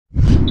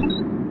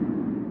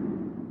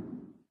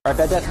All right,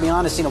 Bed Bath &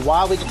 Beyond has seen a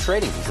wild week of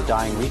trading as the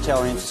dying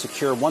retailer aims to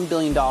secure $1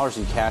 billion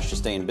in cash to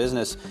stay in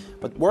business.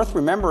 But worth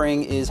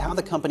remembering is how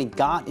the company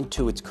got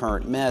into its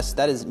current mess.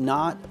 That is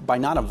not by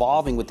not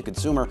evolving with the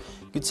consumer.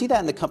 You can see that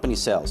in the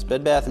company's sales.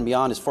 Bed Bath &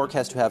 Beyond is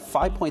forecast to have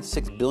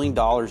 $5.6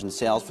 billion in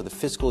sales for the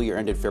fiscal year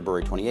ended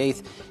February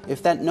 28th.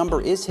 If that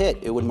number is hit,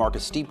 it would mark a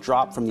steep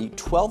drop from the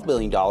 $12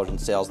 billion in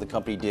sales the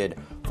company did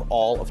for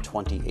all of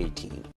 2018.